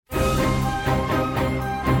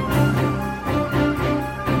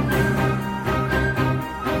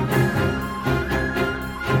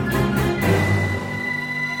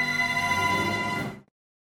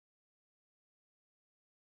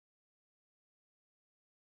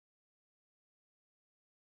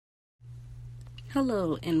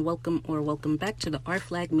Hello and welcome back to the Our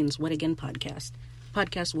Flag Means What Again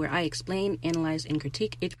podcast where I explain, analyze, and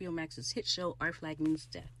critique HBO Max's hit show Our Flag Means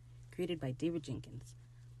Death, created by David Jenkins.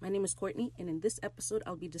 My name is Courtney, and in this episode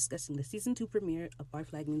I'll be discussing the Season 2 premiere of Our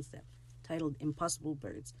Flag Means Death, titled Impossible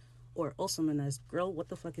Birds, or also known as Girl, What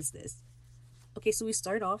the Fuck Is This? Okay, so we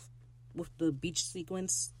start off with the beach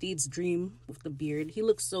sequence, Steed's dream with the beard. He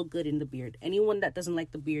looks so good in the beard. Anyone that doesn't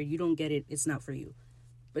like the beard, you don't get it, it's not for you.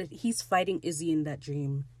 But he's fighting Izzy in that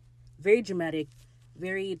dream. Very dramatic,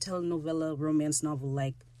 very telenovela, romance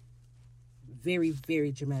novel-like. Very,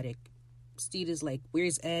 very dramatic. Steed is like,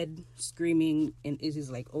 where's Ed? Screaming. And Izzy's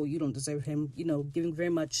like, oh, you don't deserve him. You know, giving very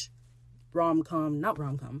much drama,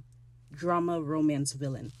 romance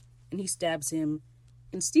villain. And he stabs him.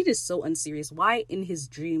 And Steed is so unserious. Why in his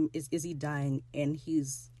dream is Izzy dying? And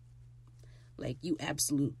he's like, you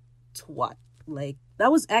absolute twat. Like,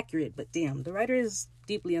 that was accurate, but damn, the writer is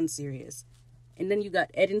deeply unserious. And then you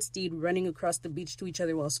got Ed and Steed running across the beach to each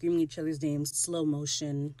other while screaming each other's names, slow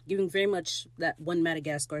motion, giving very much that one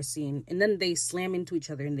Madagascar scene. And then they slam into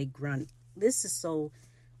each other and they grunt. This is so...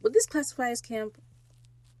 Would this classify as camp?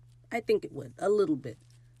 I think it would, a little bit.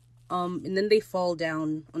 And then they fall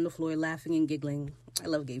down on the floor laughing and giggling. I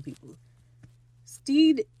love gay people.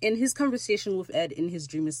 Steed, in his conversation with Ed in his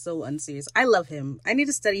dream, is so unserious. I love him. I need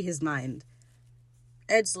to study his mind.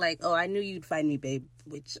 Ed's like, oh, I knew you'd find me, babe,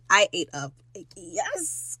 which I ate up. Like,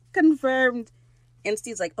 yes, confirmed. And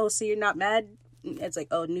Steve's like, oh, so you're not mad? And Ed's like,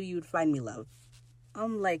 oh, knew you'd find me, love.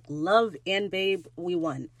 I'm like, love and babe, we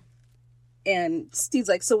won. And Steve's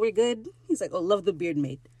like, so we're good? He's like, oh, love the beard,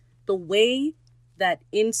 mate. The way that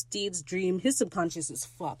in Steve's dream, his subconscious is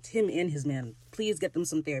fucked. Him and his man. Please get them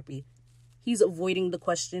some therapy. He's avoiding the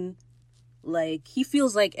question. Like, he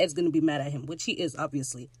feels like Ed's gonna be mad at him, which he is,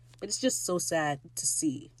 obviously. But it's just so sad to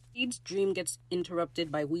see. Steed's dream gets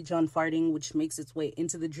interrupted by Wee John farting, which makes its way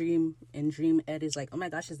into the dream. And Dream Ed is like, oh my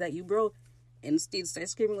gosh, is that you, bro? And Steed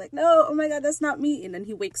starts screaming like, no, oh my god, that's not me. And then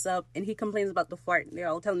he wakes up and he complains about the fart. They're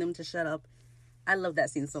all telling him to shut up. I love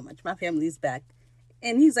that scene so much. My family's back.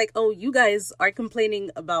 And he's like, oh, you guys are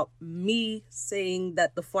complaining about me saying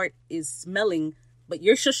that the fart is smelling, but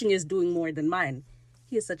your shushing is doing more than mine.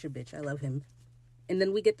 He is such a bitch. I love him. And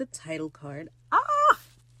then we get the title card.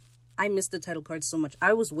 I missed the title cards so much.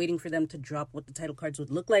 I was waiting for them to drop what the title cards would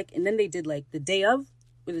look like. And then they did like the day of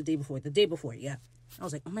or the day before. The day before, yeah. I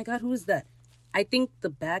was like, oh my god, who is that? I think the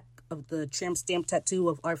back of the tramp stamp tattoo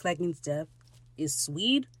of Our Flag Means Death is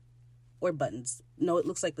Swede or Buttons. No, it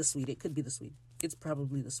looks like the Swede. It could be the Swede. It's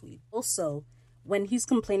probably the Swede. Also, when he's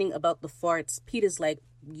complaining about the farts, Pete is like,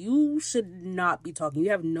 you should not be talking. You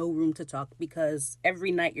have no room to talk because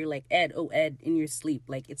every night you're like, Ed, oh Ed, in your sleep.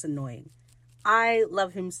 Like, it's annoying. I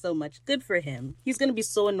love him so much. Good for him. He's going to be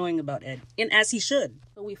so annoying about Ed. And as he should.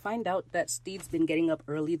 So we find out that Steed's been getting up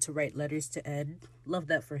early to write letters to Ed. Love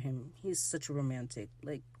that for him. He's such a romantic.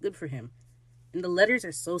 Like, good for him. And the letters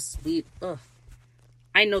are so sweet. Ugh.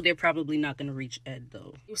 I know they're probably not going to reach Ed,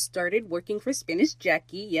 though. You started working for Spanish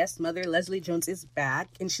Jackie. Yes, Mother Leslie Jones is back.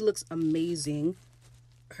 And she looks amazing.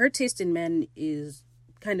 Her taste in men is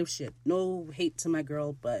kind of shit. No hate to my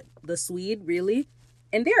girl, but the Swede, really?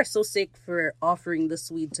 And they are so sick for offering the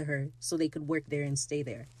Swede to her so they could work there and stay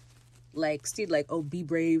there. Like, Steed like, oh, be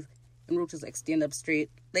brave. And Roach is like, stand up straight.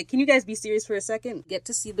 Like, can you guys be serious for a second? Get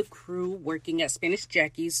to see the crew working at Spanish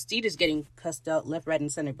Jackie's. Steed is getting cussed out left, right,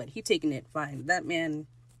 and center, but he taking it fine. That man,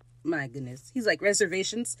 my goodness. He's like,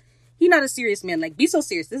 reservations? He not a serious man. Like, be so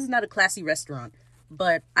serious. This is not a classy restaurant.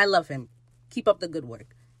 But I love him. Keep up the good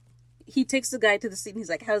work. He takes the guy to the seat and he's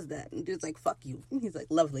like, how's that? And dude's like, fuck you. And he's like,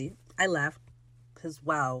 lovely. I laughed. Because,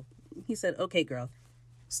 wow. He said, okay, girl.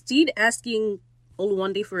 Steed asking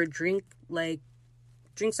Oluwande for a drink, like,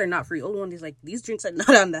 drinks are not free. Oluwande's like, these drinks are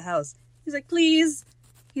not on the house. He's like, please.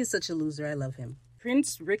 He's such a loser. I love him.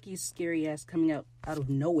 Prince Ricky's scary ass coming out of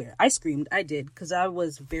nowhere. I screamed. I did. Because I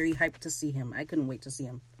was very hyped to see him. I couldn't wait to see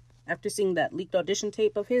him. After seeing that leaked audition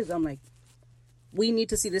tape of his, I'm like, we need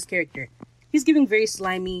to see this character. He's giving very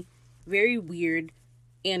slimy, very weird.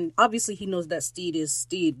 And obviously he knows that Steed is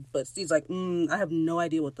Steed, but Steed's like, I have no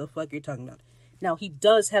idea what the fuck you're talking about. Now, he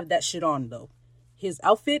does have that shit on, though. His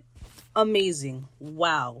outfit, amazing.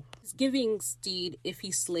 Wow. He's giving Steed if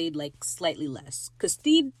he slayed, like, slightly less. Because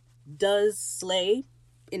Steed does slay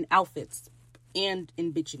in outfits and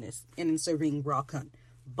in bitchiness and in serving raw cunt.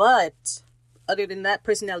 But, other than that,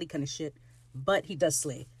 personality kind of shit. But he does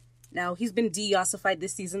slay. Now, he's been de-ossified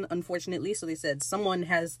this season, unfortunately, so they said someone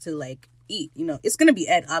has to, like, eat. You know, it's gonna be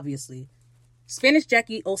Ed, obviously. Spanish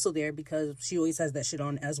Jackie also there because she always has that shit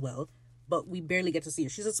on as well. But we barely get to see her.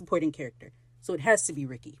 She's a supporting character. So it has to be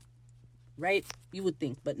Ricky. Right? You would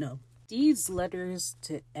think, but no. Steve's letters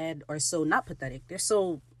to Ed are so not pathetic. They're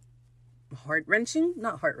so heart-wrenching.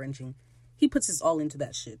 Not heart-wrenching. He puts his all into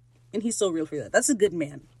that shit. And he's so real for that. That's a good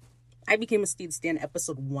man. I became a Steed stan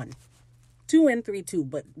episode 1. 2 and 3 too.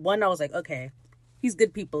 But 1 I was like, okay, he's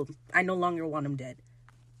good people. I no longer want him dead.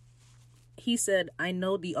 He said, I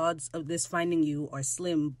know the odds of this finding you are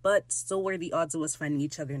slim, but so were the odds of us finding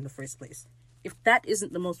each other in the first place. If that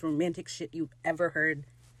isn't the most romantic shit you've ever heard,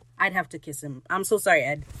 I'd have to kiss him. I'm so sorry,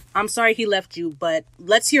 Ed. I'm sorry he left you, but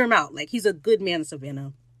let's hear him out. Like, he's a good man,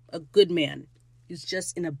 Savannah. A good man. He's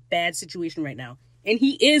just in a bad situation right now. And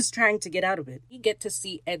he is trying to get out of it. You get to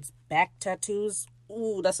see Ed's back tattoos.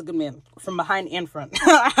 Ooh, that's a good man. From behind and front.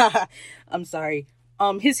 I'm sorry.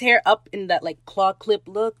 His hair up in that, like, claw clip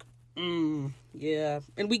look. Yeah.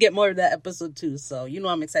 And we get more of that episode 2, so you know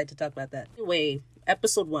I'm excited to talk about that. Anyway,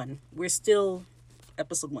 episode 1. We're still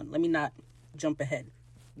episode 1. Let me not jump ahead.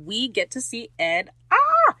 We get to see Ed.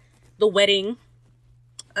 The wedding.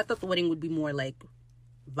 I thought the wedding would be more, like,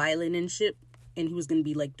 violent and shit. And he was going to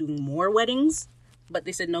be, like, doing more weddings. But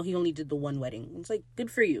they said, no, he only did the one wedding. It's like, good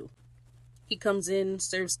for you. He comes in,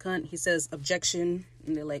 serves cunt. He says, objection.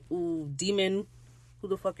 And they're like, ooh, demon. Who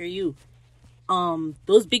the fuck are you?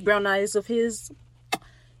 Those big brown eyes of his.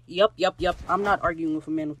 Yup. I'm not arguing with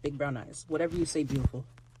a man with big brown eyes. Whatever you say, beautiful.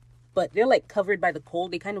 But they're, like, covered by the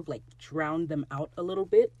cold. They kind of, like, drown them out a little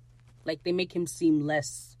bit. Like, they make him seem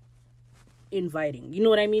less inviting. You know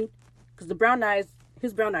what I mean? Because the brown eyes,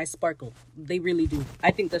 his brown eyes sparkle. They really do.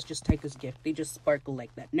 I think that's just Taika's gift. They just sparkle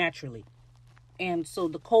like that, naturally. And so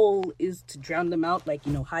the coal is to drown them out, like,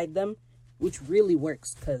 you know, hide them. Which really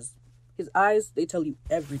works, because his eyes, they tell you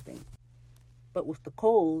everything. But with the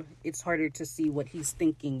coal, it's harder to see what he's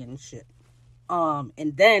thinking and shit.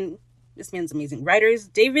 And then, this man's amazing. Writers,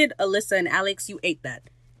 David, Alyssa, and Alex, you ate that.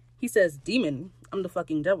 He says, demon, I'm the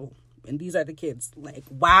fucking devil. And these are the kids. Like,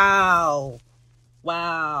 wow.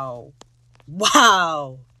 The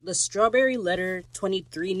strawberry letter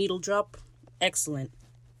 23 needle drop, excellent.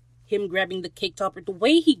 Him grabbing the cake topper. The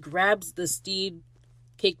way he grabs the Steed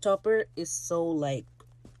cake topper is so, like,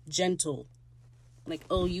 gentle. Like,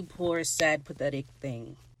 oh, you poor, sad, pathetic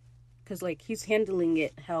thing. Because, like, he's handling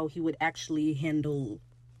it how he would actually handle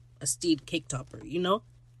a Steed cake topper, you know?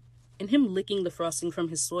 And him licking the frosting from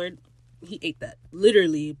his sword, he ate that.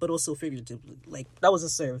 Literally, but also figuratively. Like, that was a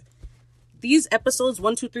serve. These episodes,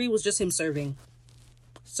 1, 2, 3, was just him serving.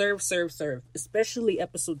 Serve. Especially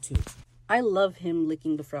episode 2. I love him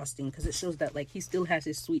licking the frosting because it shows that, like, he still has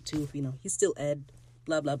his sweet tooth, you know. He's still Ed,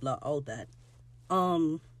 blah, blah, blah, all that.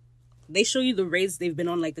 They show you the raids they've been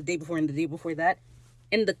on, like, the day before and the day before that.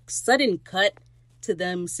 And the sudden cut to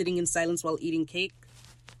them sitting in silence while eating cake,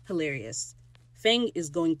 hilarious. Fang is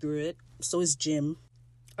going through it. So is Jim.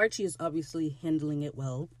 Archie is obviously handling it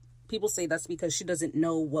well. People say that's because she doesn't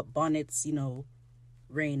know what Bonnet's, you know,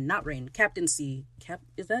 captaincy.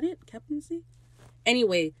 Is that it? Captaincy?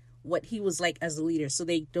 Anyway, what he was like as a leader. So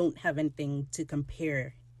they don't have anything to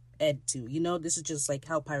compare Ed to. You know, this is just like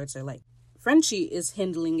how pirates are like. Frenchie is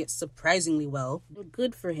handling it surprisingly well.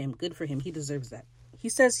 Good for him. He deserves that. He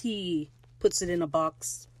says he puts it in a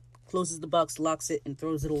box, closes the box, locks it, and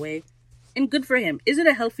throws it away. And good for him. Is it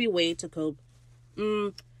a healthy way to cope?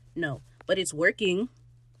 No. But it's working.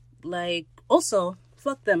 Like, also,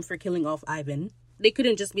 fuck them for killing off Ivan. They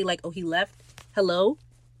couldn't just be like, oh, he left? Hello?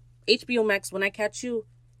 HBO Max, when I catch you,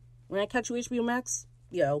 HBO Max?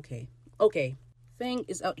 Yeah, okay. Fang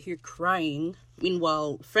is out here crying.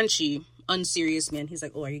 Meanwhile, Frenchie, unserious man, he's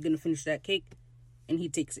like, oh, are you gonna finish that cake? And he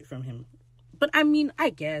takes it from him. But I mean,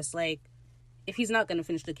 I guess, like, if he's not gonna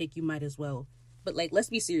finish the cake, you might as well. But, like, let's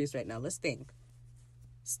be serious right now. Let's think.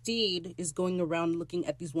 Steed is going around looking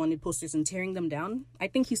at these wanted posters and tearing them down. I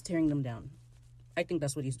think he's tearing them down. I think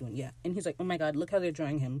that's what he's doing, yeah. And he's like, oh my god, look how they're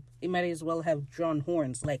drawing him. They might as well have drawn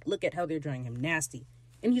horns. Like, look at how they're drawing him. Nasty.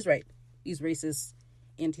 And he's right. These racist,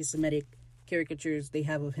 anti-Semitic caricatures they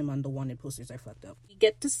have of him on the wanted posters are fucked up. We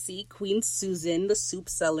get to see Queen Susan, the soup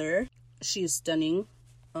seller. She is stunning.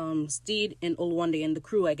 Steed and Oluwande and the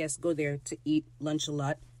crew, I guess, go there to eat lunch a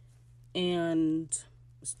lot. And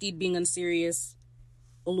Steed being unserious,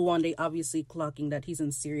 Oluwande obviously clocking that he's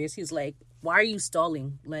unserious. He's like, why are you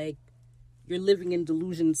stalling? Like, you're living in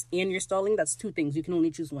delusions and you're stalling? That's 2 things. You can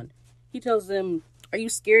only choose one. He tells him, are you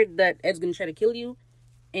scared that Ed's gonna try to kill you?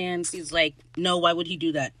 And Steed's like, no, why would he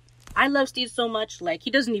do that? I love Steed so much. Like,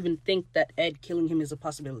 he doesn't even think that Ed killing him is a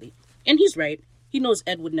possibility. And he's right. He knows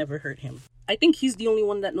Ed would never hurt him. I think he's the only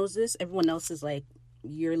one that knows this. Everyone else is like,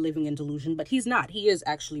 you're living in delusion. But he's not. He is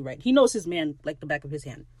actually right. He knows his man like the back of his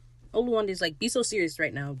hand. Oluwande's like, be so serious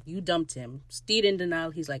right now. You dumped him. Steed in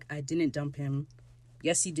denial. He's like, I didn't dump him.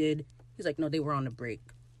 Yes, he did. He's like, no, they were on a break.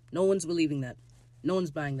 No one's believing that. No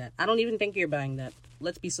one's buying that. I don't even think you're buying that.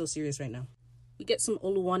 Let's be so serious right now. We get some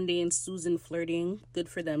Oluwande and Susan flirting. Good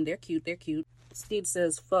for them. They're cute. They're cute. Steve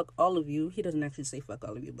says, fuck all of you. He doesn't actually say fuck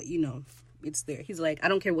all of you, but you know, it's there. He's like, I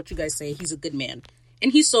don't care what you guys say. He's a good man.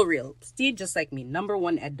 And he's so real. Steve, just like me, number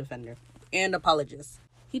one Ed defender and apologist.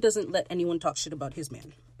 He doesn't let anyone talk shit about his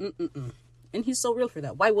man. And he's so real for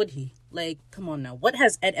that. Why would he? Like, come on now. What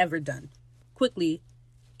has Ed ever done? Quickly,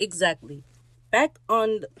 exactly. Back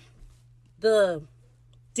on the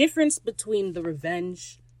difference between the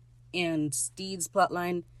revenge and Steed's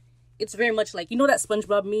plotline, it's very much like, you know that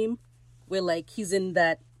SpongeBob meme? Where, like, he's in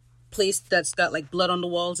that place that's got, like, blood on the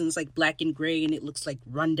walls and it's, like, black and gray and it looks, like,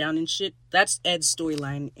 run down and shit. That's Ed's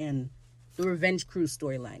storyline and the Revenge Crew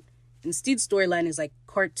storyline. And Steed's storyline is, like,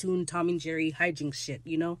 cartoon Tom and Jerry hijinks shit,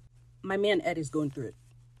 you know? My man Ed is going through it.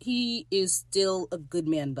 He is still a good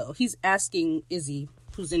man, though. He's asking Izzy,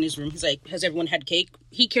 who's in his room, he's like, has everyone had cake?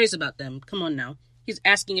 He cares about them. Come on now. He's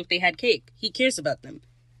asking if they had cake. He cares about them.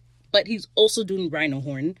 But he's also doing rhino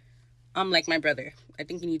horn. I'm like, my brother, I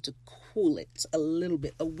think you need to cool it a little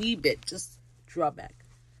bit, a wee bit, just draw back.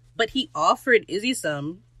 But he offered Izzy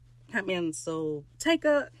some. That man, so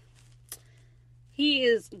Taika, he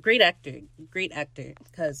is great actor,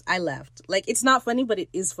 because I laughed. Like, it's not funny, but it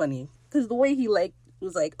is funny. Because the way he, like,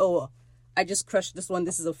 was like, oh, I just crushed this one.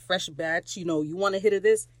 This is a fresh batch. You know, you want a hit of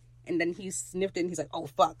this? And then he sniffed it and he's like, oh,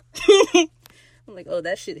 fuck. I'm like, oh,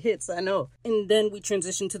 that shit hits, I know. And then we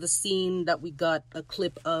transition to the scene that we got a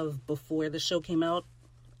clip of before the show came out,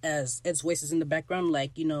 as Ed's voice is in the background,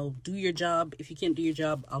 like, you know, do your job. If you can't do your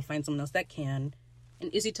job, I'll find someone else that can.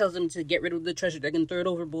 And Izzy tells them to get rid of the treasure. They're going to throw it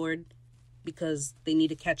overboard because they need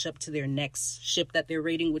to catch up to their next ship that they're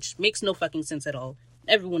raiding, which makes no fucking sense at all.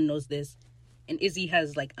 Everyone knows this. And Izzy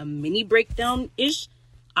has, like, a mini breakdown-ish.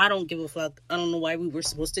 I don't give a fuck. I don't know why we were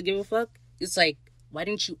supposed to give a fuck. It's like, why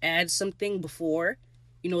didn't you add something before?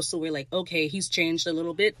 You know, so we're like, okay, he's changed a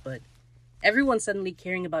little bit, but everyone suddenly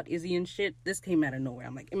caring about Izzy and shit, this came out of nowhere.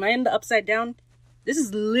 I'm like, am I in the upside down? This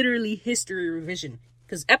is literally history revision.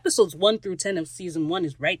 Because episodes 1 through 10 of season 1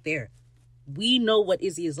 is right there. We know what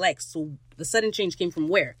Izzy is like, so the sudden change came from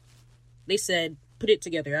where? They said, put it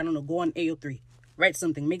together. I don't know, go on AO3. Write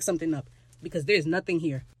something, make something up. Because there's nothing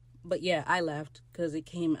here. But yeah, I laughed because it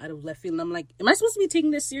came out of left field. And I'm like, am I supposed to be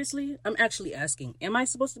taking this seriously? I'm actually asking, am I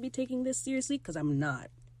supposed to be taking this seriously? Because I'm not.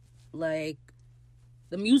 Like,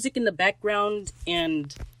 the music in the background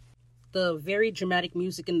and the very dramatic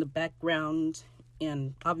music in the background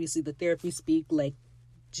and obviously the therapy speak, like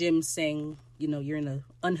Jim saying, you know, you're in an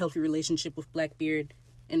unhealthy relationship with Blackbeard.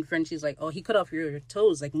 And Frenchie's like, oh, he cut off your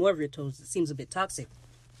toes, like more of your toes. It seems a bit toxic.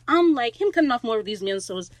 I'm like, him cutting off more of these men's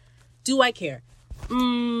toes, do I care?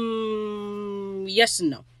 Yes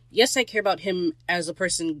and no. Yes, I care about him as a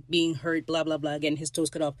person being hurt, blah, blah, blah, getting his toes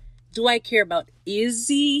cut off. Do I care about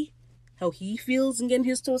Izzy? How he feels and getting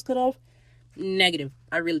his toes cut off? Negative.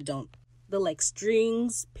 I really don't. The, like,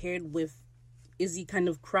 strings paired with Izzy kind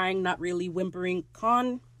of crying, not really whimpering.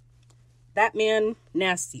 That man,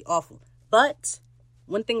 nasty, awful. But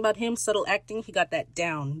one thing about him, subtle acting, he got that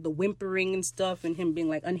down. The whimpering and stuff and him being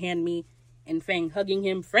like, unhand me. And Fang hugging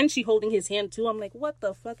him. Frenchie holding his hand too. I'm like, what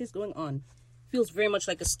the fuck is going on? Feels very much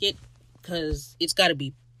like a skit. Because it's got to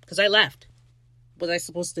be. Because I laughed. Was I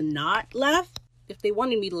supposed to not laugh? If they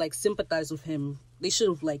wanted me to, like, sympathize with him, they should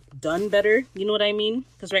have, like, done better. You know what I mean?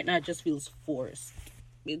 Because right now it just feels forced.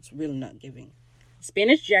 It's really not giving.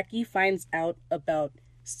 Spanish Jackie finds out about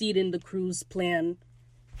Steed and the crew's plan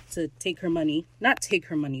to take her money. Not take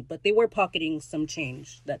her money, but they were pocketing some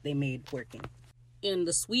change that they made working. And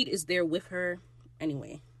the Swede is there with her.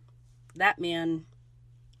 Anyway, that man,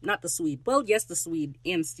 not the Swede. Well, yes, the Swede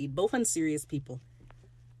and Steed, both unserious people.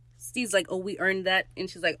 Steve's like, oh, we earned that. And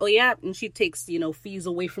she's like, oh, yeah. And she takes, you know, fees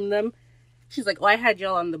away from them. She's like, oh, I had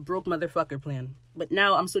y'all on the broke motherfucker plan. But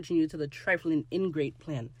now I'm switching you to the trifling ingrate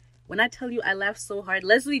plan. When I tell you I laughed so hard,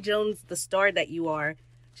 Leslie Jones, the star that you are,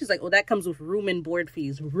 she's like, oh, that comes with room and board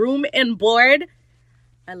fees. Room and board?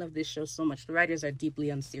 I love this show so much. The writers are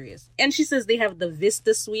deeply unserious. And she says they have the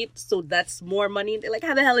Vista Suite, so that's more money. They're like,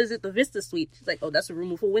 how the hell is it the Vista Suite? She's like, oh, that's a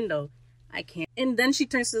room with a window. I can't. And then she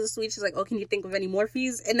turns to the Swede. She's like, oh, can you think of any more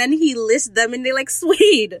fees? And then he lists them and they're like,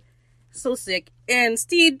 Swede. So sick. And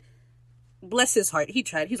Steed, bless his heart, he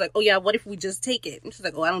tried. He's like, oh, yeah, what if we just take it? And she's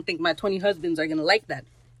like, oh, I don't think my 20 husbands are going to like that.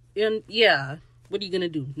 And yeah, what are you going to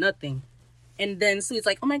do? Nothing. And then Sweet's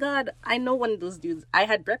like, oh my God, I know one of those dudes. I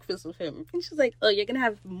had breakfast with him. And she's like, oh, you're going to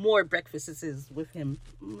have more breakfasts with him.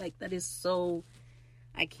 I'm like, that is so...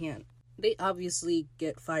 I can't. They obviously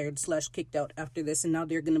get fired / kicked out after this. And now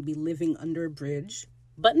they're going to be living under a bridge.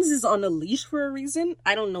 Buttons is on a leash for a reason.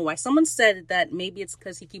 I don't know why. Someone said that maybe it's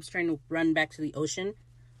because he keeps trying to run back to the ocean.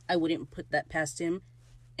 I wouldn't put that past him.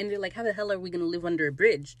 And they're like, how the hell are we going to live under a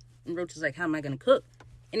bridge? And Roach is like, how am I going to cook?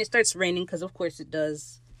 And it starts raining because, of course, it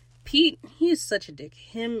does. Pete, he is such a dick.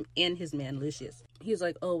 Him and his man, Lucius. He's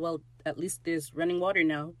like, oh, well, at least there's running water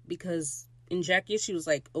now. Because in Jackie, she was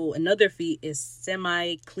like, oh, another fee is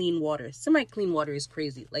semi-clean water. Semi-clean water is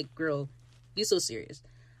crazy. Like, girl, be so serious.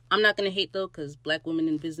 I'm not going to hate, though, because black women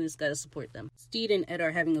in business got to support them. Steed and Ed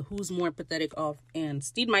are having a who's more pathetic off, and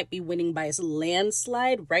Steed might be winning by a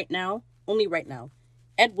landslide right now. Only right now.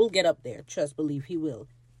 Ed will get up there. Trust, believe, he will.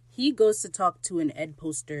 He goes to talk to an Ed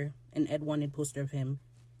wanted poster of him,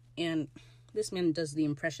 and this man does the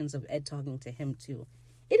impressions of Ed talking to him, too.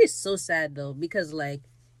 It is so sad, though, because, like,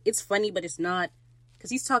 it's funny, but it's not, because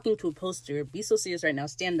he's talking to a poster. Be so serious right now.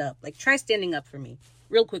 Stand up. Like, try standing up for me.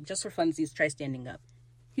 Real quick, just for funsies, try standing up.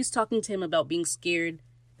 He's talking to him about being scared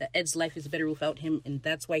that Ed's life is better without him, and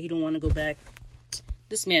that's why he don't want to go back.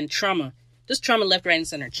 This man, trauma. Just trauma left, right, and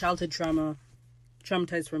center. Childhood trauma.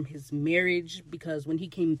 Traumatized from his marriage, because when he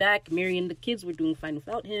came back, Mary and the kids were doing fine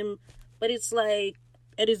without him. But it's like,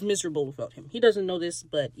 Ed is miserable without him. He doesn't know this,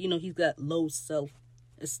 but, you know, he's got low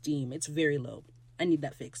self-esteem. It's very low. I need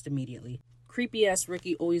that fixed immediately. Creepy-ass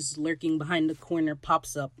Ricky, always lurking behind the corner,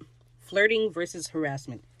 pops up. Flirting versus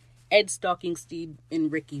harassment. Ed stalking Steed and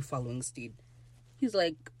Ricky following Steed. He's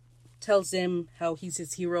like, tells him how he's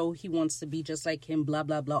his hero. He wants to be just like him, blah,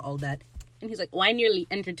 blah, blah, all that. And he's like, oh, I nearly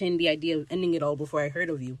entertained the idea of ending it all before I heard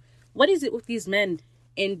of you. What is it with these men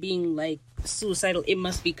and being, like, suicidal? It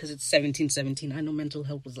must be because it's 1717. I know mental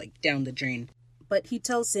health was, like, down the drain. But he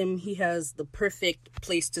tells him he has the perfect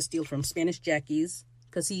place to steal from, Spanish Jackie's,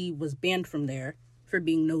 because he was banned from there for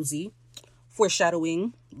being nosy.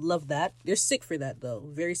 Foreshadowing. Love that. They're sick for that, though.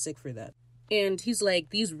 Very sick for that. And he's like,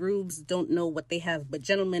 these rubes don't know what they have, but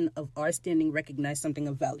gentlemen of our standing recognize something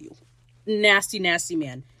of value. Nasty, nasty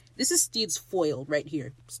man. This is Steed's foil right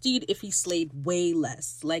here. Steed, if he slayed way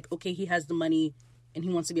less. Like, okay, he has the money and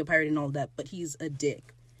he wants to be a pirate and all that, but he's a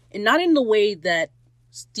dick. And not in the way that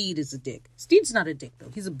Steed is a dick. Steed's not a dick,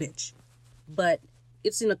 though. He's a bitch. But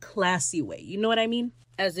it's in a classy way. You know what I mean?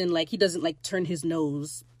 As in, like, he doesn't, like, turn his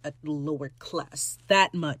nose at the lower class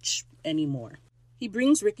that much anymore. He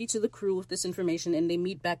brings Ricky to the crew with this information, and they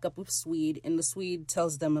meet back up with Swede, and the Swede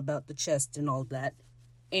tells them about the chest and all that.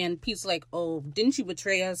 And Pete's like, oh, didn't you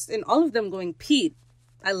betray us? And all of them going, Pete,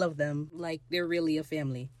 I love them. Like, they're really a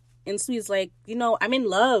family. And Swede's like, you know, I'm in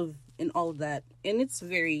love and all that. And it's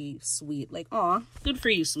very sweet. Like, aw, good for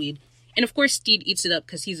you, Swede. And of course, Steed eats it up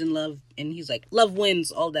because he's in love. And he's like, love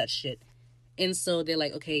wins, all that shit. And so they're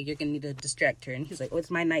like, okay, you're going to need to distract her. And he's like, oh,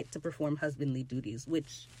 it's my night to perform husbandly duties.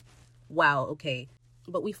 Which, wow, okay.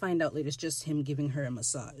 But we find out later it's just him giving her a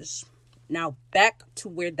massage. Now, back to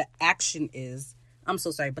where the action is. I'm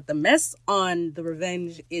so sorry, but the mess on the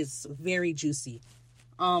revenge is very juicy.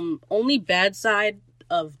 Only bad side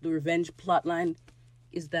of the revenge plotline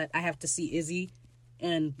is that I have to see Izzy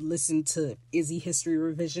and listen to Izzy history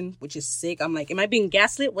revision, which is sick. I'm like, am I being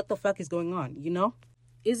gaslit? What the fuck is going on, you know?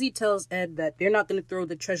 Izzy tells Ed that they're not going to throw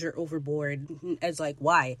the treasure overboard. Ed's like,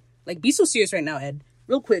 why? Like, be so serious right now, Ed.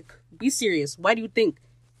 Real quick, be serious. Why do you think?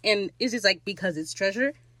 And Izzy's like, because it's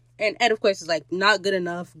treasure. And Ed, of course, is like, not good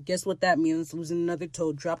enough. Guess what that means? Losing another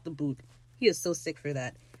toe. Drop the boot. He is so sick for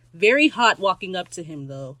that. Very hot walking up to him,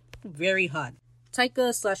 though. Very hot.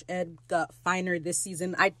 Taika/Ed got finer this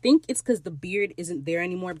season. I think it's because the beard isn't there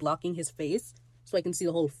anymore, blocking his face. So I can see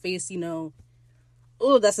the whole face, you know.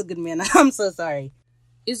 Oh, that's a good man. I'm so sorry.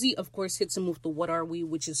 Izzy, of course, hits him with the what are we,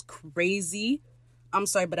 which is crazy. I'm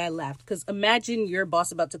sorry, but I laughed. Because imagine your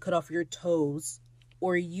boss about to cut off your toes.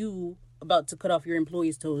 Or you about to cut off your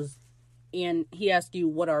employee's toes. And he asks you,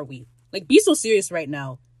 what are we? Like, be so serious right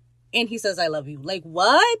now. And he says, I love you. Like,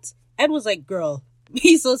 what? Ed was like, girl,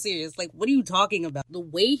 be so serious. Like, what are you talking about? The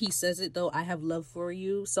way he says it, though, I have love for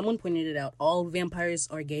you. Someone pointed it out. All vampires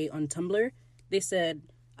are gay on Tumblr. They said,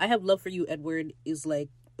 I have love for you, Edward, is like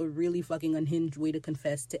a really fucking unhinged way to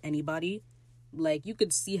confess to anybody. Like, you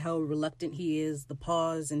could see how reluctant he is, the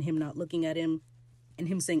pause and him not looking at him and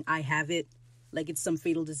him saying, I have it. Like it's some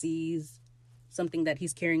fatal disease, something that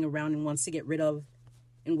he's carrying around and wants to get rid of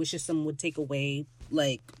and wishes someone would take away.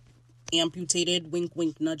 Like, amputated, wink,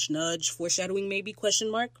 wink, nudge, nudge, foreshadowing maybe, question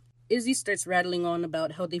mark. Izzy starts rattling on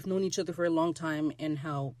about how they've known each other for a long time and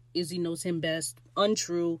how Izzy knows him best.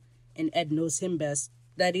 Untrue. And Ed knows him best.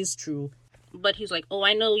 That is true. But he's like, oh,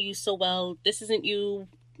 I know you so well. This isn't you.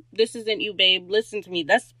 This isn't you, babe. Listen to me.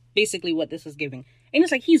 That's basically what this is giving. And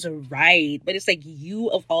it's like, he's right. But it's like, you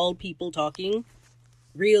of all people talking?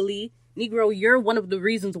 Really? Negro, you're one of the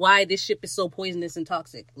reasons why this ship is so poisonous and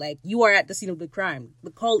toxic. Like, you are at the scene of the crime.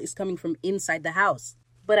 The call is coming from inside the house.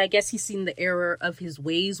 But I guess he's seen the error of his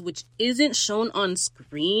ways, which isn't shown on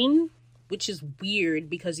screen, which is weird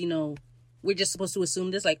because, we're just supposed to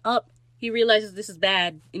assume this, like, he realizes this is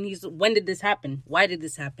bad, and when did this happen? Why did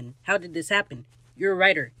this happen? How did this happen? You're a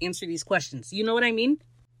writer. Answer these questions. You know what I mean?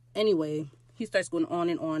 Anyway, he starts going on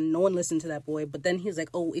and on. No one listened to that boy. But then he's like,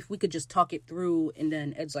 if we could just talk it through. And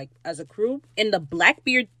then Ed's like, as a crew, and the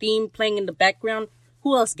Blackbeard theme playing in the background,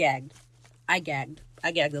 who else gagged? I gagged.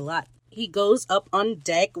 I gagged a lot. He goes up on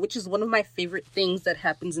deck, which is one of my favorite things that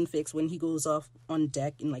happens in Fix when he goes off on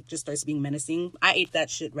deck and, like, just starts being menacing. I ate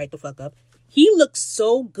that shit right the fuck up. He looks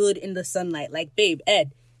so good in the sunlight. Like, babe,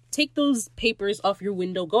 Ed, take those papers off your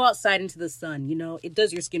window. Go outside into the sun. It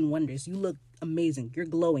does your skin wonders. You look amazing. You're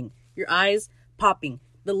glowing. Your eyes popping.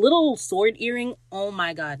 The little sword earring, oh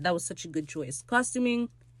my god, that was such a good choice. Costuming,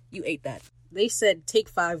 you ate that. They said take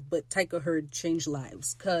 5, but Taika heard change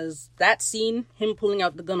lives. Because that scene, him pulling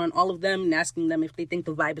out the gun on all of them and asking them if they think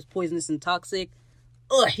the vibe is poisonous and toxic,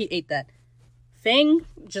 he ate that. Fang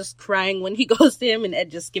just crying when he goes to him and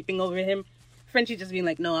Ed just skipping over him. Frenchie just being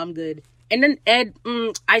like, no, I'm good. And then Ed,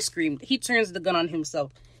 I screamed. He turns the gun on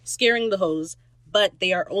himself, scaring the hoes, but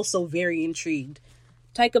they are also very intrigued.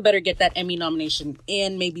 Taika better get that Emmy nomination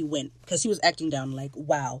and maybe win, because he was acting down like,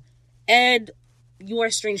 wow. Ed, you are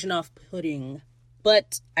strange and off-putting,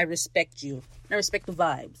 but I respect you. I respect the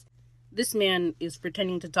vibes. This man is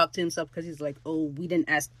pretending to talk to himself because he's like, we didn't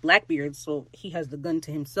ask Blackbeard, so he has the gun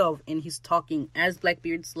to himself, and he's talking as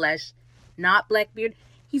Blackbeard / not Blackbeard.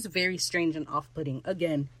 He's very strange and off-putting.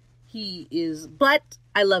 Again, he is, but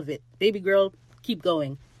I love it. Baby girl, keep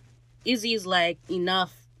going. Izzy's like,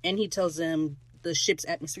 enough, and he tells them the ship's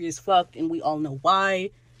atmosphere is fucked, and we all know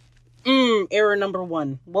why. Error number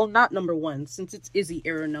 1. Well, not number 1, since it's Izzy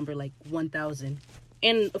error number, 1,000.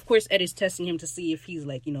 And, of course, Ed is testing him to see if he's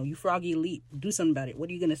like, you froggy elite, do something about it. What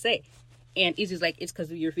are you gonna say? And Izzy's like, it's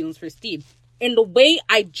because of your feelings for Steve. And the way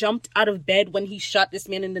I jumped out of bed when he shot this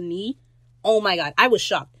man in the knee, oh my god, I was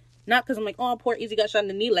shocked. Not because I'm like, poor Izzy got shot in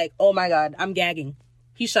the knee. Like, oh my god, I'm gagging.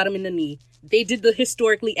 He shot him in the knee. They did the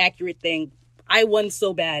historically accurate thing. I won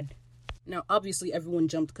so bad. Now, obviously, everyone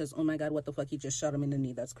jumped because, oh my god, what the fuck? He just shot him in the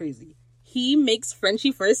knee. That's crazy. He makes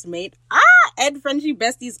Frenchie first mate. Ed Frenchie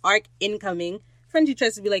besties arc incoming. Frenchie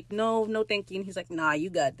tries to be like, no, thank you. And he's like, nah, you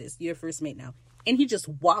got this. You're first mate now. And he just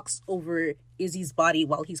walks over Izzy's body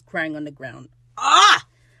while he's crying on the ground.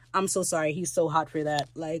 I'm so sorry. He's so hot for that.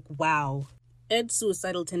 Like, wow. Ed's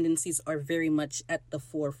suicidal tendencies are very much at the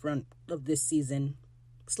forefront of this season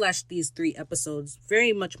 / these 3 episodes.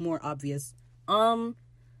 Very much more obvious.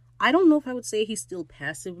 I don't know if I would say he's still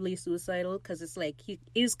passively suicidal, because it's like he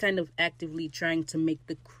is kind of actively trying to make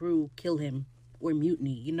the crew kill him or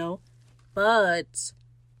mutiny, But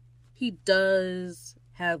he does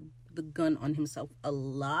have the gun on himself a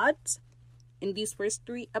lot in these first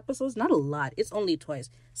 3 episodes. Not a lot. It's only twice.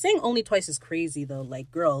 Saying only twice is crazy, though.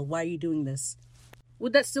 Like, girl, why are you doing this?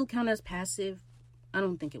 Would that still count as passive? I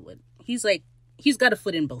don't think it would. He's got a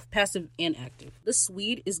foot in both, passive and active. The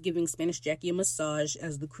Swede is giving Spanish Jackie a massage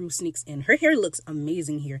as the crew sneaks in. Her hair looks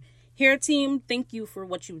amazing here. Hair team, thank you for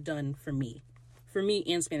what you've done for me. For me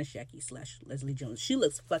and Spanish Jackie / Leslie Jones. She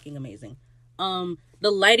looks fucking amazing. The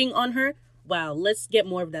lighting on her, wow, let's get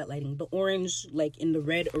more of that lighting. The orange, in the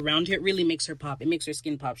red around her, it really makes her pop. It makes her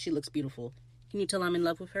skin pop. She looks beautiful. Can you tell I'm in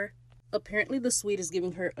love with her? Apparently the Swede is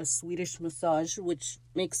giving her a Swedish massage, which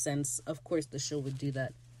makes sense. Of course the show would do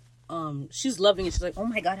that. She's loving it. She's like, oh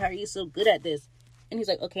my god, how are you so good at this? And he's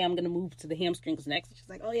like, okay, I'm gonna move to the hamstrings next. She's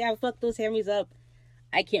like, oh yeah, fuck those hammies up.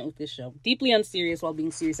 I can't with this show. Deeply unserious while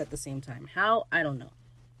being serious at the same time. How? I don't know.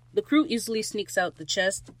 The crew easily sneaks out the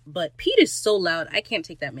chest, but Pete is so loud, I can't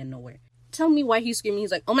take that man nowhere. Tell me why he's screaming.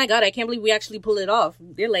 He's like, oh my god, I can't believe we actually pulled it off.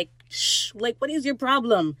 They're like, shh, what is your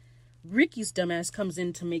problem? Ricky's dumbass comes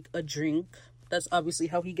in to make a drink. That's obviously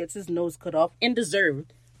how he gets his nose cut off, and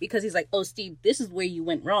deserved. Because he's like, oh, Steve, this is where you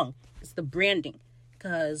went wrong. It's the branding.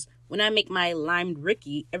 Because when I make my limed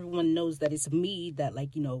Ricky, everyone knows that it's me that,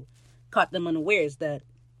 caught them unawares, that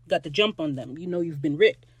got the jump on them. You've been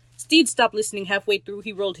rigged. Steve stopped listening halfway through.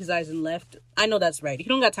 He rolled his eyes and left. I know that's right. He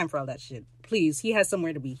don't got time for all that shit. Please, he has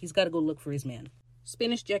somewhere to be. He's got to go look for his man.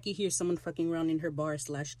 Spanish Jackie hears someone fucking around in her bar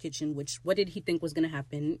 / kitchen, which, what did he think was going to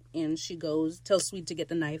happen? And she goes, tells Swede to get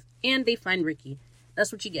the knife, and they find Ricky.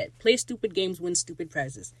 That's what you get. Play stupid games, win stupid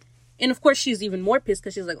prizes. And of course, she's even more pissed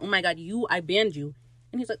because she's like, oh my god, I banned you.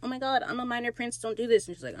 And he's like, oh my god, I'm a minor prince, don't do this.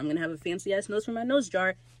 And she's like, I'm going to have a fancy ass nose for my nose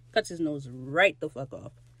jar. Cuts his nose right the fuck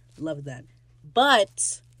off. Love that.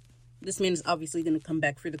 But This man is obviously going to come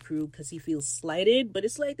back for the crew because he feels slighted, but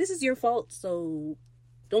it's like, this is your fault, so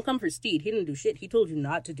don't come for Steed. He didn't do shit. He told you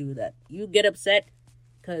not to do that. You get upset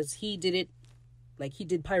because he did it, like he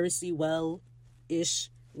did piracy well-ish.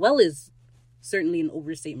 Well is certainly an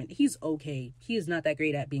overstatement. He's okay. He is not that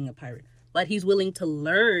great at being a pirate, but he's willing to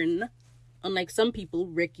learn, unlike some people,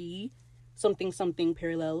 Ricky, something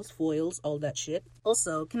parallels, foils, all that shit.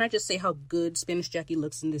 Also, can I just say how good Spanish Jackie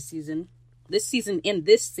looks in this season? This season, in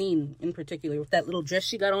this scene in particular, with that little dress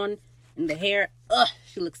she got on and the hair,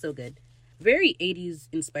 she looks so good. Very 80s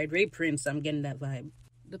inspired, very Prince. I'm getting that vibe.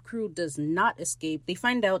 The crew does not escape. They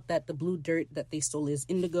find out that the blue dirt that they stole is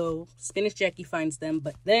indigo. Spanish Jackie finds them,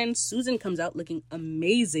 but then Susan comes out looking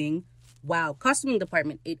amazing. Wow, costuming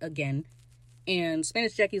department ate again. And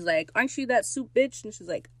Spanish Jackie's like, aren't you that soup bitch? And she's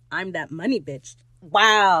like, I'm that money bitch.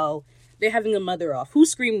 Wow, they're having a mother off. Who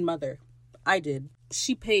screamed mother? I did.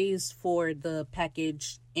 She pays for the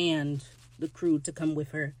package and the crew to come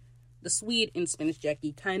with her. The Swede and Spanish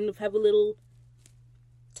Jackie kind of have a little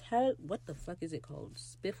what the fuck is it called?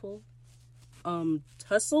 Spiffle?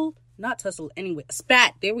 Tussle? Not tussle. Anyway,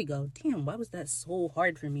 spat. There we go. Damn, why was that so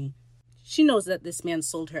hard for me? She knows that this man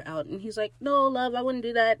sold her out, and he's like, no, love, I wouldn't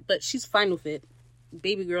do that. But she's fine with it.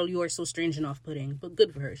 Baby girl, you are so strange and off-putting. But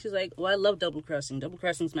good for her. She's like, well, I love double-crossing.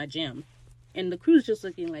 Double-crossing's my jam. And the crew's just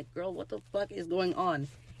looking like, girl, what the fuck is going on?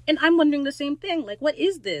 And I'm wondering the same thing. Like, what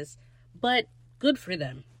is this? But good for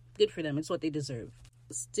them. Good for them. It's what they deserve.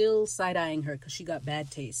 Still side-eyeing her because she got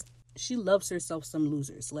bad taste. She loves herself some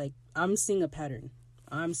losers. Like, I'm seeing a pattern.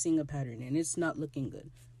 And it's not looking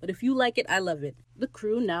good. But if you like it, I love it. The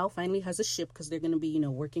crew now finally has a ship because they're going to be,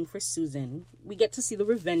 working for Susan. We get to see the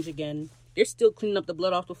Revenge again. They're still cleaning up the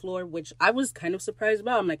blood off the floor, which I was kind of surprised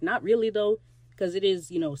about. I'm like, not really, though, because it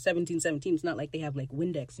is, 1717. It's not like they have, like,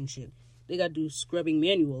 Windex and shit. They got to do scrubbing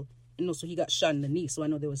manual. And also, he got shot in the knee, so I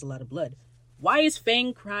know there was a lot of blood. Why is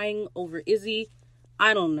Fang crying over Izzy?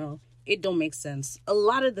 I don't know. It don't make sense. A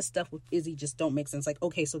lot of the stuff with Izzy just don't make sense. Like,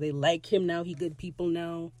 okay, so they like him now. He good people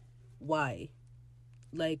now. Why?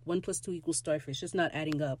 Like, 1 + 2 = starfish. It's not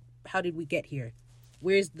adding up. How did we get here?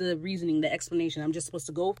 Where's the reasoning, the explanation? I'm just supposed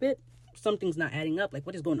to go with it? Something's not adding up. Like,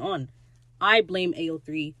 what is going on? I blame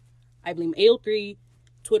AO3.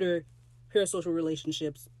 Twitter, parasocial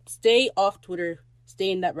relationships. Stay off Twitter.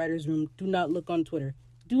 Stay in that writer's room. Do not look on Twitter.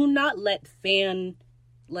 Do not let fan,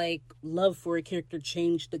 love for a character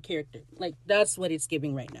change the character. Like, that's what it's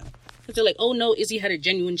giving right now. Because they're like, oh no, Izzy had a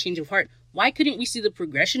genuine change of heart. Why couldn't we see the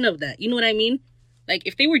progression of that? You know what I mean? Like,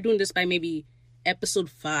 if they were doing this by maybe episode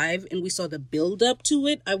 5 and we saw the build up to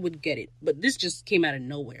it, I would get it. But this just came out of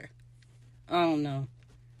nowhere. I don't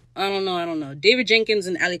know. David Jenkins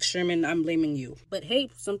and Alex Sherman, I'm blaming you. But hey,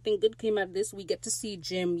 something good came out of this. We get to see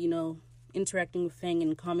Jim, interacting with Fang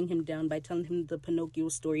and calming him down by telling him the Pinocchio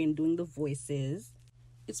story and doing the voices.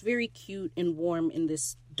 It's very cute and warm in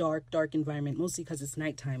this dark environment, mostly because it's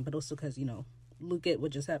nighttime, but also because, look at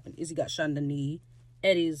what just happened. Izzy got shot in the knee.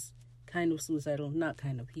 Ed is kind of suicidal. Not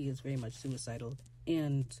kind of. He is very much suicidal.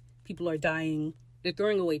 And people are dying. They're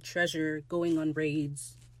throwing away treasure, going on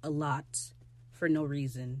raids a lot for no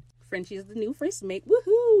reason. Frenchie is the new first mate.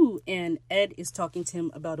 Woohoo! And Ed is talking to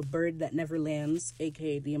him about a bird that never lands,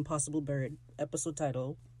 aka the impossible bird. Episode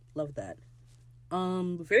title. Love that.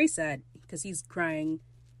 Very sad because he's crying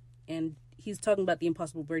and he's talking about the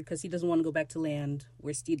impossible bird because he doesn't want to go back to land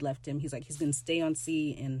where Steed left him. He's like, he's going to stay on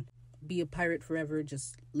sea and be a pirate forever,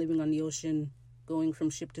 just living on the ocean, going from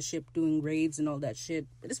ship to ship, doing raids and all that shit.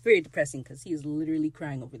 But it's very depressing because he is literally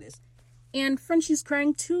crying over this. And Frenchie's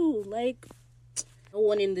crying too. Like, no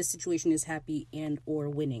one in this situation is happy and or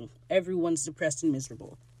winning. Everyone's depressed and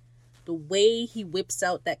miserable. The way he whips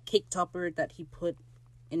out that cake topper that he put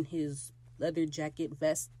in his leather jacket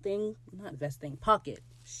pocket.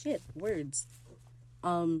 Shit, words.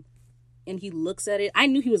 And he looks at it. I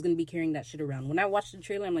knew he was going to be carrying that shit around. When I watched the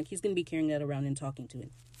trailer, I'm like, he's going to be carrying that around and talking to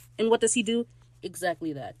it. And what does he do?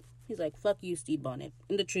 Exactly that. He's like, fuck you, Steed Bonnet.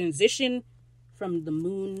 In the transition from the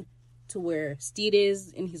moon to where Steed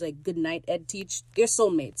is, and he's like, good night, Ed Teach. They're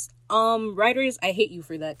soulmates. Writers, I hate you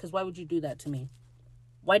for that, because why would you do that to me?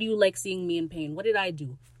 Why do you like seeing me in pain? What did I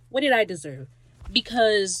do? What did I deserve?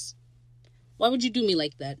 Because why would you do me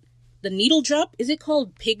like that? The needle drop, is it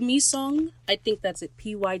called Pygmy Song? I think that's it.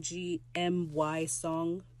 Pygmy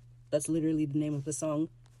Song. That's literally the name of the song.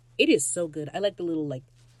 It is so good. I like the little,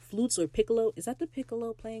 flutes or piccolo. Is that the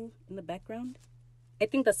piccolo playing in the background? I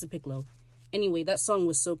think that's the piccolo. Anyway, that song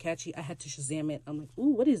was so catchy, I had to Shazam it. I'm like,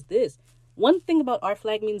 ooh, what is this? One thing about Our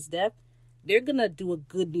Flag Means Death, they're gonna do a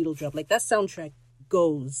good needle drop. Like, that soundtrack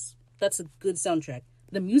goes. That's a good soundtrack.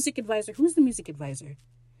 The music advisor, who's the music advisor?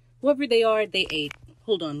 Whoever they are, they ate.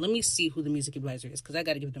 Hold on, let me see who the music advisor is, because I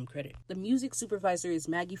gotta give them credit. The music supervisor is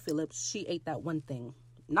Maggie Phillips. She ate that one thing.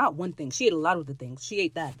 Not one thing. She ate a lot of the things. She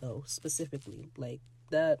ate that, though, specifically. Like,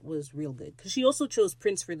 that was real good. Because she also chose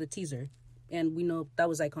Prince for the teaser. And we know that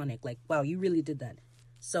was iconic. Like, wow, you really did that.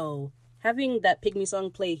 So, having that Pygmy song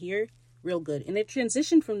play here, real good. And it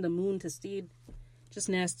transitioned from the moon to Steed. Just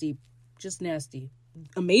nasty. Just nasty.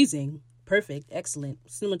 Amazing. Perfect. Excellent.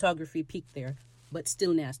 Cinematography peaked there. But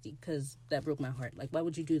still nasty, because that broke my heart. Like, why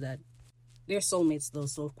would you do that? They're soulmates, though,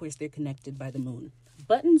 so of course they're connected by the moon.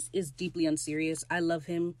 Buttons is deeply unserious. I love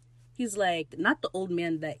him. He's like, not the old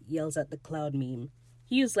man that yells at the cloud meme.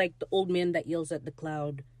 He is like the old man that yells at the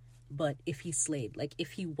cloud, but if he slayed, like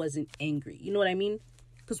if he wasn't angry. You know what I mean?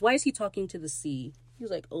 Because why is he talking to the sea? He's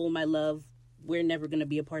like, oh, my love, we're never going to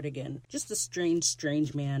be apart again. Just a strange,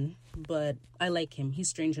 strange man, but I like him. He's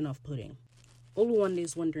strange and off-putting. Oluwande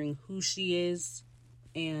is wondering who she is,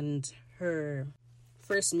 and her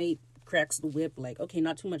first mate cracks the whip, like, okay,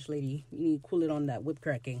 not too much, lady. You need to cool it on that whip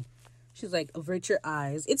cracking. She's like, avert your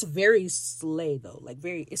eyes. It's very slay, though. Like,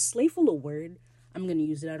 very, is slayful a word? I'm gonna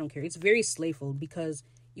use it, I don't care. It's very slayful, because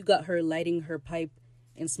you got her lighting her pipe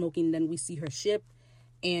and smoking, then we see her ship,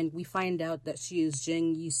 and we find out that she is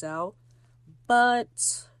Zheng Yisao.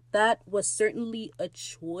 But that was certainly a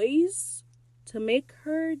choice to make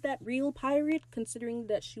her that real pirate, considering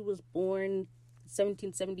that she was born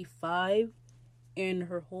 1775 and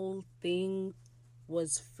her whole thing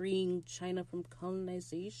was freeing China from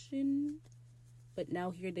colonization. But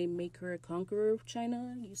now here they make her a conqueror of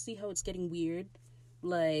China. You see how it's getting weird?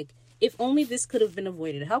 Like, if only this could have been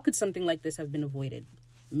avoided. How could something like this have been avoided?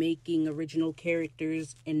 Making original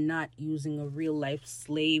characters and not using a real life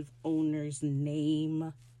slave owner's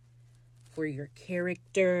name for your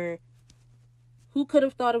character. Who could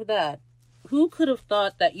have thought of that? Who could have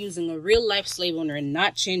thought that using a real-life slave owner and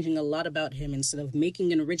not changing a lot about him instead of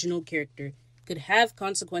making an original character could have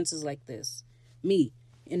consequences like this? Me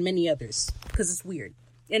and many others. Because it's weird.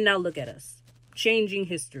 And now look at us. Changing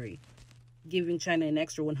history. Giving China an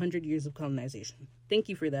extra 100 years of colonization. Thank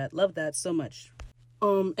you for that. Love that so much.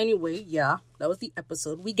 Anyway, yeah, that was the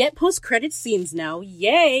episode. We get post-credit scenes now.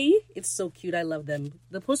 Yay! It's so cute. I love them.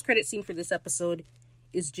 The post-credit scene for this episode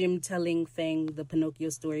is Jim telling Fang the Pinocchio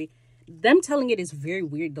story. Them telling it is very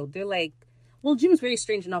weird, though. They're like, well, Jim's very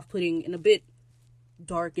strange and off-putting and a bit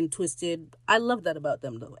dark and twisted. I love that about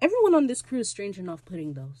them, though. Everyone on this crew is strange and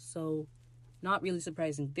off-putting, though, so not really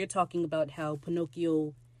surprising. They're talking about how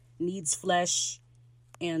Pinocchio needs flesh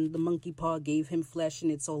and the monkey paw gave him flesh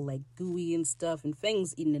and it's all like gooey and stuff, and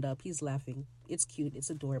Fang's eating it up. He's laughing. It's cute. It's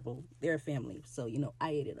adorable. They're a family, so, you know, I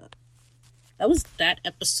ate it up. That was that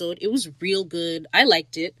episode. It was real good. I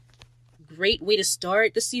liked it. Great way to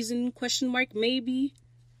start the season, question mark, maybe.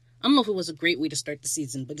 I don't know if it was a great way to start the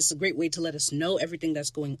season, but it's a great way to let us know everything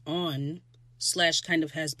that's going on, / kind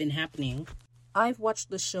of has been happening. I've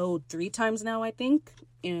watched the show 3 times now, I think,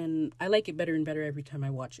 and I like it better and better every time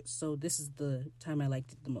I watch it. So this is the time I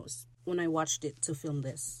liked it the most, when I watched it to film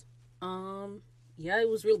this. Yeah, it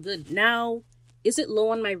was real good. Now, is it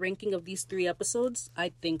low on my ranking of these 3 episodes?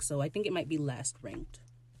 I think so. I think it might be last ranked.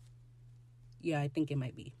 Yeah, I think it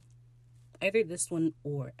might be. Either this one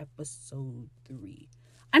or episode 3.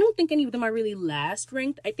 I don't think any of them are really last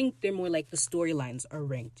ranked. I think they're more like the storylines are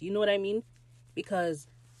ranked. You know what I mean? Because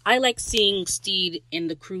I like seeing Steed and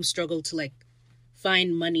the crew struggle to, like,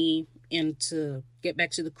 find money and to get back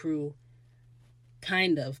to the crew.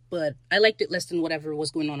 Kind of. But I liked it less than whatever was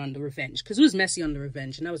going on the Revenge. Because it was messy on the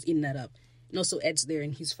Revenge, and I was eating that up. And also Ed's there,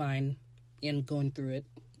 and he's fine. And going through it.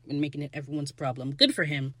 And making it everyone's problem. Good for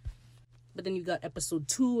him. But then you got episode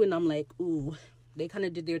 2, and I'm like, ooh, they kind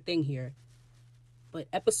of did their thing here. But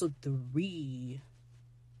episode 3,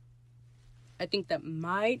 I think that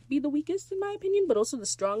might be the weakest in my opinion, but also the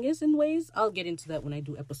strongest in ways. I'll get into that when I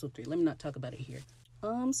do episode 3. Let me not talk about it here.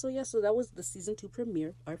 So that was the season 2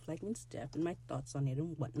 premiere, Our Flag Means Death, and my thoughts on it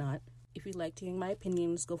and whatnot. If you liked hearing my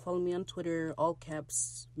opinions, go follow me on Twitter, all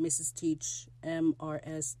caps, Mrs. Teach,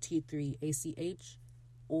 MRST3ACH,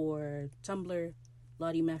 or Tumblr,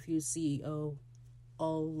 Lottie Matthews CEO,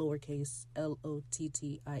 all lowercase,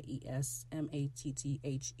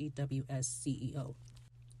 LOTTIESMATTHEWSCEO.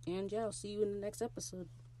 And yeah, I'll see you in the next episode.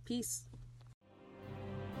 Peace.